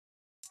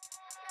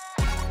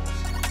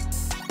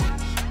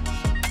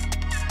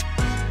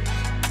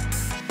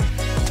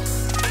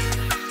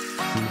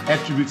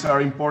attributes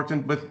are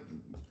important, but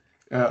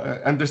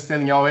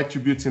understanding our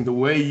attributes and the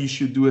way you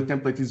should do a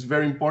template is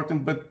very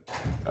important. But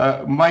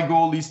my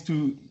goal is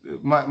to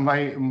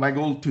my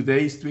goal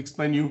today is to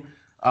explain you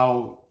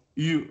how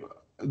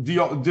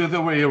the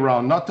other way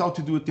around, not how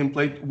to do a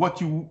template,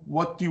 what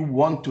you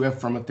want to have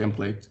from a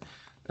template.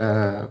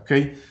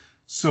 Okay,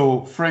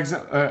 so for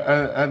example,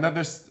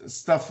 another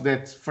stuff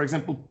that, for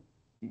example,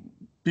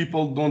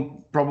 people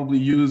don't probably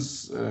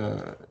use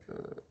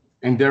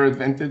in their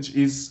advantage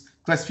is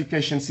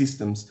classification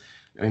systems.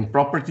 In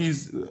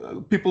properties,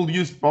 people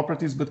use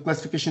properties, but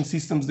classification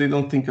systems, they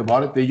don't think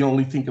about it. They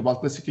only think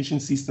about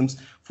classification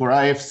systems for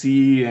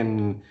IFC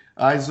and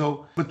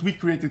ISO. But we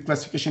created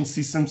classification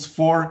systems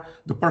for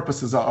the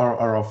purposes of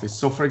our office.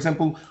 So for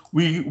example,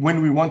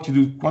 when we want to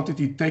do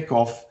quantity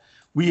takeoff,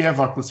 we have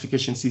our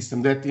classification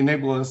system that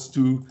enables us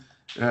to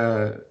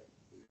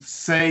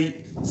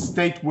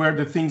state where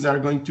the things are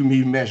going to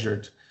be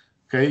measured.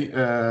 Okay.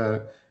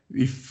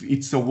 If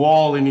it's a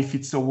wall, and if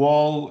it's a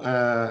wall,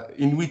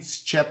 in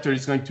which chapter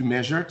is going to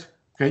measure it,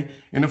 okay?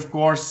 And of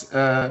course,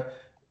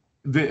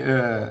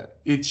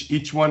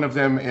 each one of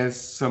them has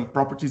some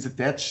properties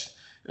attached.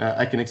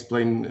 I can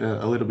explain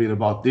a little bit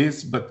about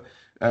this, but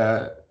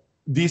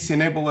this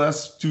enables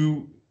us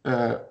to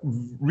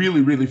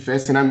really, really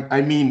fast, and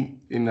I mean,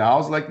 in a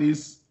house like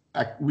this,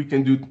 we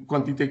can do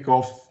quantity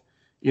takeoff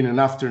in an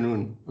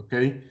afternoon,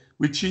 okay?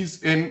 Which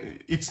is,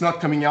 and it's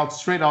not coming out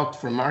straight out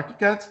from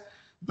Archicad,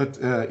 but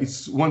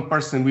it's one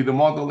person with a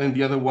model and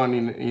the other one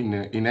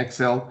in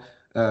Excel,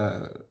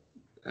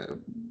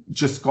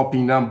 just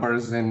copying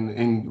numbers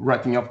and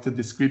writing up the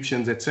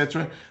descriptions,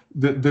 etc.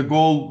 The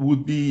goal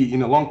would be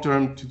in a long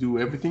term to do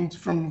everything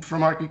from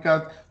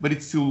Archicad, but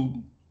it's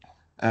still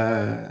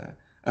an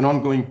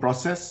ongoing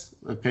process.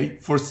 Okay,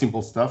 for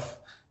simple stuff,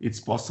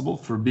 it's possible.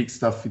 For big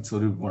stuff, it's a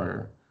little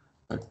more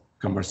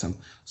cumbersome.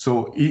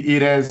 So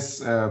it has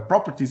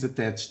properties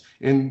attached,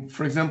 and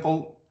for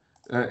example,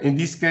 in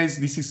this case,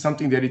 this is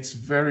something that it's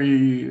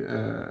very,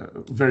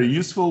 very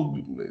useful,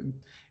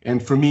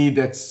 and for me,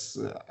 that's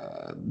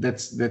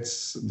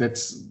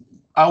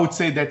I would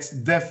say that's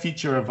the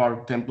feature of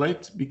our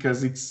template,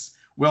 because it's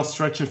well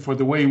structured for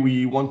the way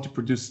we want to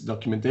produce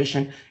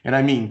documentation. And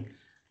I mean,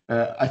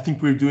 I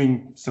think we're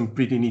doing some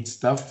pretty neat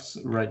stuff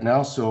right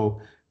now,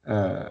 so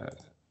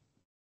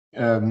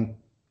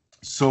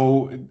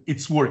so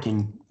it's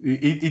working.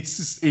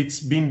 It's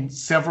been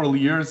several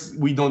years.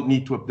 We don't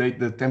need to update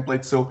the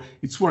template, so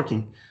it's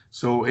working.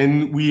 So,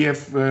 and we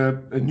have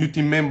a new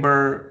team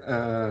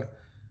member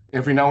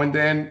every now and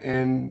then,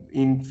 and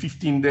in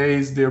 15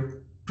 days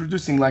they're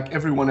producing like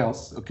everyone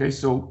else. Okay,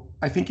 so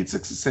I think it's a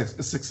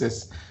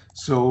success.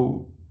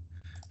 So,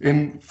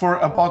 and for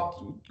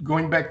about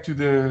going back to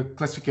the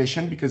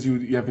classification, because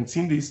you haven't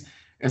seen this.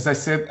 As I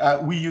said,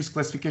 we use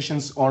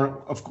classifications,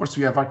 or of course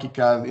we have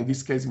Archicad. In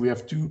this case, we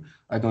have two.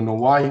 I don't know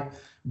why,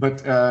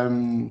 but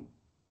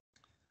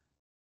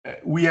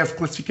we have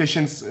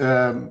classifications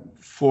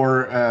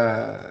for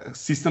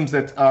systems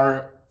that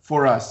are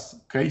for us.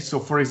 Okay, so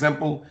for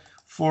example,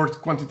 for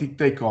quantity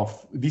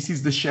takeoff, this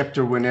is the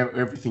chapter when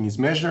everything is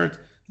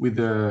measured with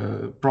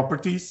the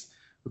properties,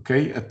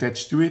 okay,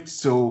 attached to it.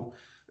 So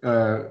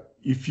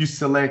if you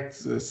select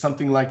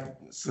something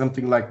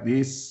like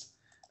this.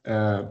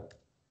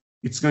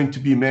 It's going to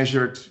be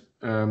measured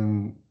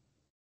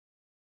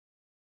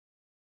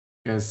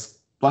as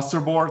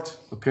plasterboard,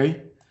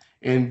 okay?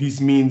 And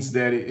this means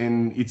that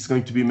it's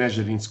going to be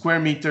measured in square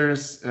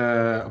meters,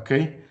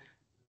 okay?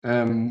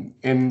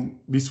 And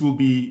this will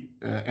be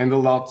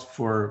handled out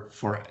for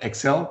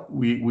Excel.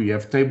 We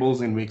have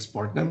tables and we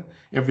export them.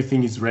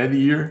 Everything is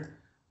ready here.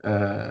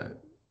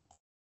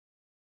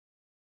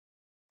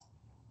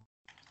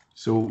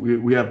 So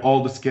we have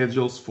all the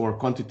schedules for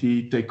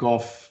quantity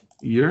takeoff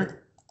here.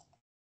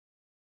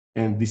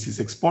 And this is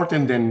export,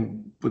 and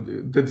then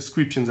the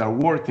descriptions are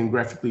worked, and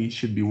graphically it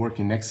should be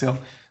working in Excel.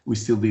 We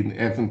still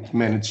haven't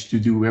managed to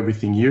do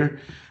everything here.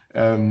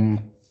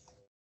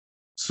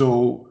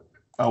 So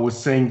I was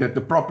saying that the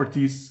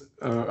properties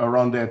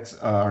around that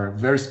are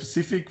very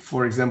specific.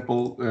 For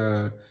example,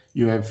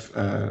 you have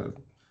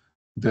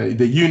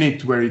the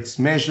unit where it's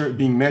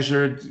being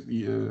measured,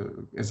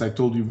 as I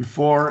told you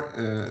before,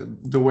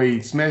 the way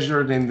it's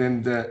measured, and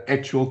then the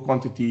actual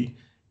quantity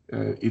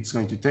it's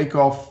going to take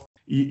off.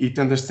 It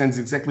understands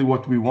exactly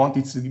what we want.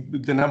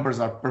 The numbers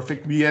are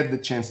perfect. We had the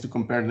chance to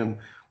compare them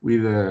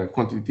with a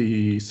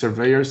quantity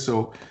surveyor,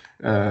 so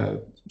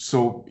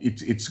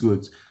it's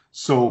good.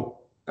 So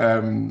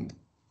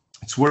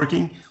it's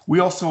working.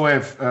 We also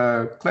have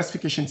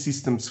classification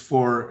systems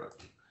for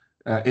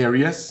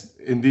areas,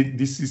 and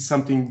this is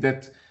something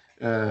that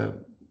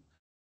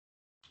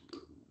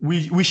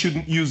we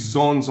shouldn't use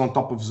zones on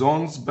top of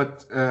zones,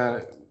 but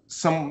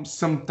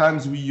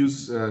sometimes we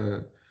use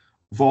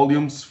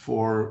volumes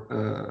for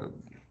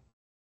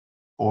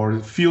or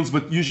fields,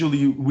 but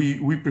usually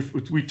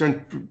we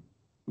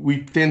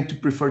tend to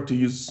prefer to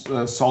use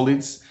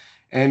solids,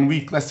 and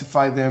we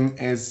classify them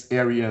as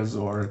areas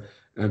or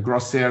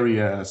gross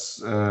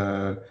areas,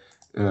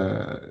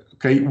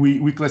 Okay,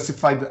 we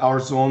classified our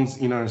zones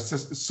in our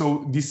system,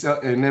 so this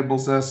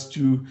enables us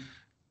to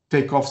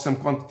take off some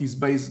quantities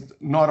based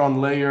not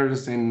on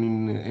layers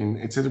and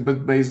etc.,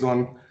 but based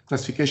on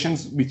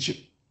classifications,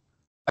 which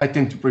I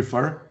tend to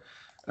prefer.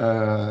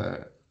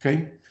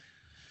 Okay,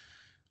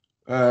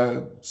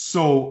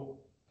 so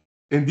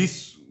and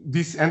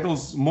this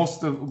handles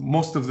most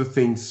of the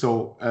things.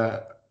 So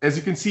as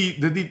you can see,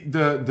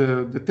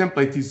 the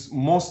template is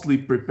mostly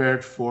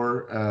prepared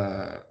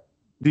for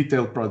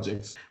detailed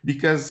projects,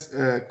 because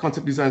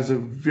concept designs are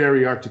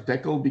very hard to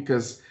tackle,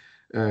 because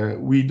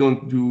we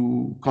don't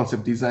do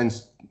concept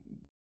designs.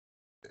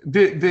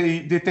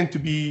 They tend to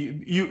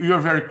be, you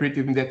are very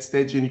creative in that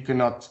stage, and you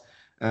cannot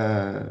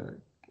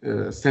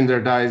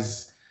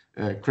standardize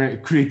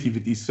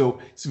creativity. So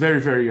it's very,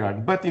 very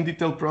hard. But in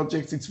detailed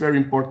projects, it's very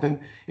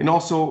important. And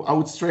also, I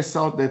would stress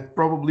out that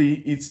probably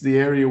it's the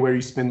area where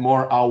you spend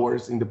more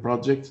hours in the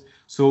project.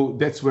 So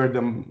that's where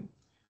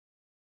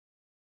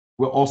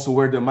also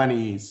where the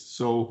money is.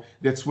 So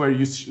that's where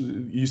you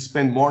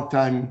spend more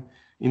time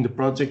in the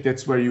project.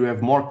 That's where you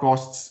have more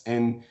costs,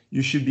 and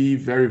you should be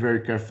very, very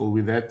careful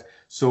with that.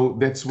 So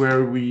that's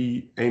where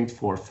we aimed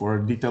for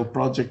a detailed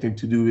project, and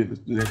to do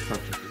it that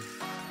perfectly.